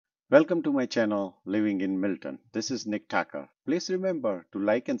Welcome to my channel Living in Milton. This is Nick Tucker. Please remember to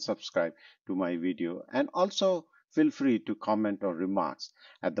like and subscribe to my video, and also feel free to comment or remarks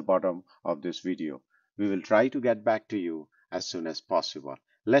at the bottom of this video. We will try to get back to you as soon as possible.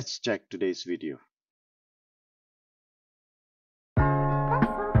 Let's check today's video.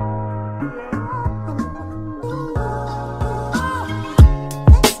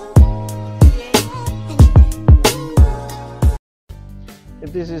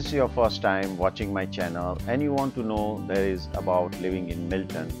 If this is your first time watching my channel and you want to know there is about living in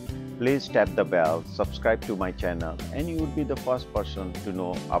Milton, please tap the bell, subscribe to my channel, and you would be the first person to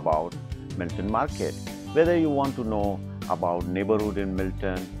know about Milton Market. Whether you want to know about neighborhood in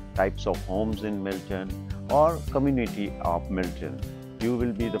Milton, types of homes in Milton, or community of Milton, you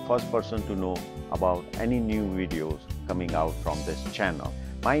will be the first person to know about any new videos coming out from this channel.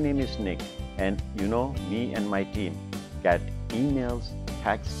 My name is Nick, and me and my team get emails,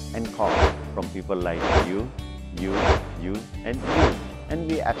 texts and calls from people like you, and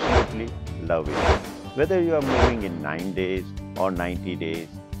we absolutely love it. Whether you are moving in 9 days or 90 days,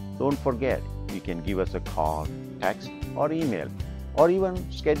 don't forget you can give us a call, text or email, or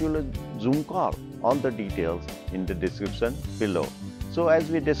even schedule a Zoom call. All the details in the description below. So as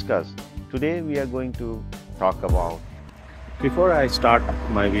we discussed, today we are going to talk about. Before I start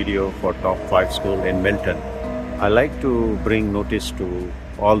my video for top 5 school in Milton, I like to bring notice to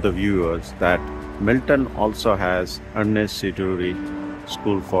all the viewers that Milton also has Ernest Siduri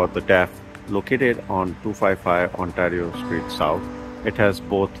School for the Deaf located on 255 Ontario Street South. It has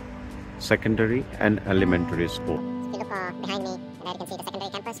both secondary and elementary school. If you look behind me, you can see the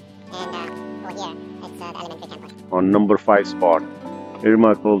secondary campus, and over here it's the elementary campus. On number 5 spot,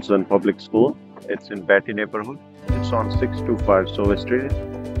 Irma Colson Public School. It's in Betty neighborhood. It's on 625 Sova Street.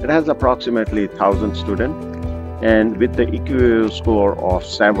 It has approximately 1,000 students. And with the EQ score of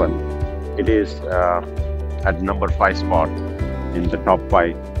 7, it is at number 5 spot in the top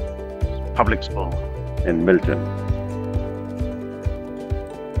 5 public school in Milton.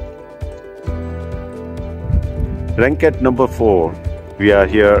 Rank at number 4, we are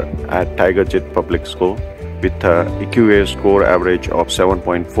here at Tiger Jet Public School with a EQA score average of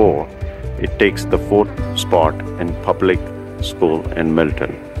 7.4. It takes the 4th spot in public school in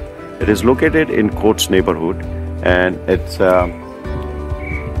Milton. It is located in Coates neighborhood, and its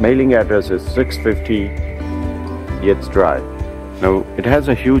mailing address is 650 Yates Drive. Now it has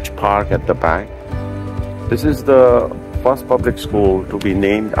a huge park at the back. This is the first public school to be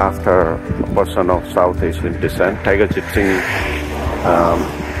named after a person of South Asian descent. Tiger Jet Singh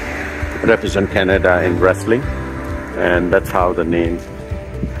represent Canada in wrestling, and that's how the name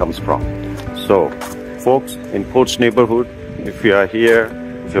comes from. So folks in Coates neighborhood, if you are here,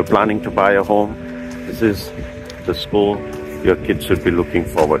 if you're planning to buy a home, this is the school your kids should be looking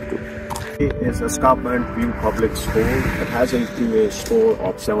forward to. It is a Escarpment View Public School. It has an EQA score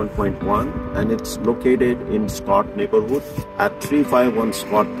of 7.1, and it's located in Scott neighborhood at 351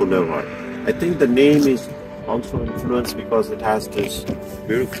 Scott Boulevard. I think the name is also influenced because it has this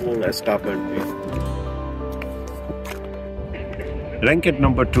beautiful Escarpment View. Rank at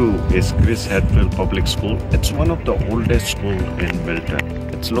number 2 is Chris Hadfield Public School. It's one of the oldest schools in Milton.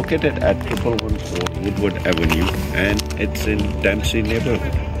 It's located at 1114 Woodward Avenue, and it's in Dempsey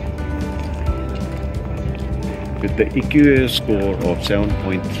neighborhood. With the EQA score of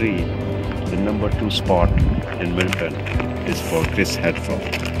 7.3, the number 2 spot in Milton is for Chris Hadfield.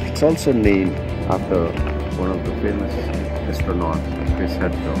 It's also named after one of the famous astronauts, Chris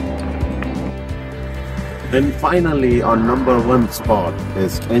Hadfield. Then finally, on number 1 spot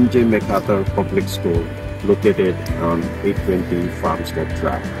is NJ MacArthur Public School, located on 820 Farmstead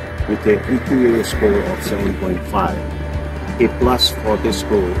Drive, with an EQA score of 7.5. A plus for this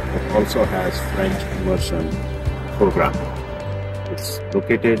school. It also has French immersion program. It's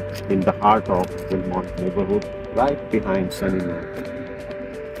located in the heart of Wilmont neighborhood, right behind Sunnymore.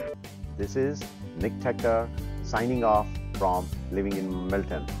 This is Nick Tucker signing off from Living in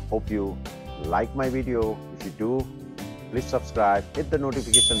Milton. Hope you like my video. If you do, please subscribe, hit the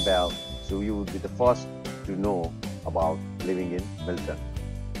notification bell so you will be the first to know about living in Milton.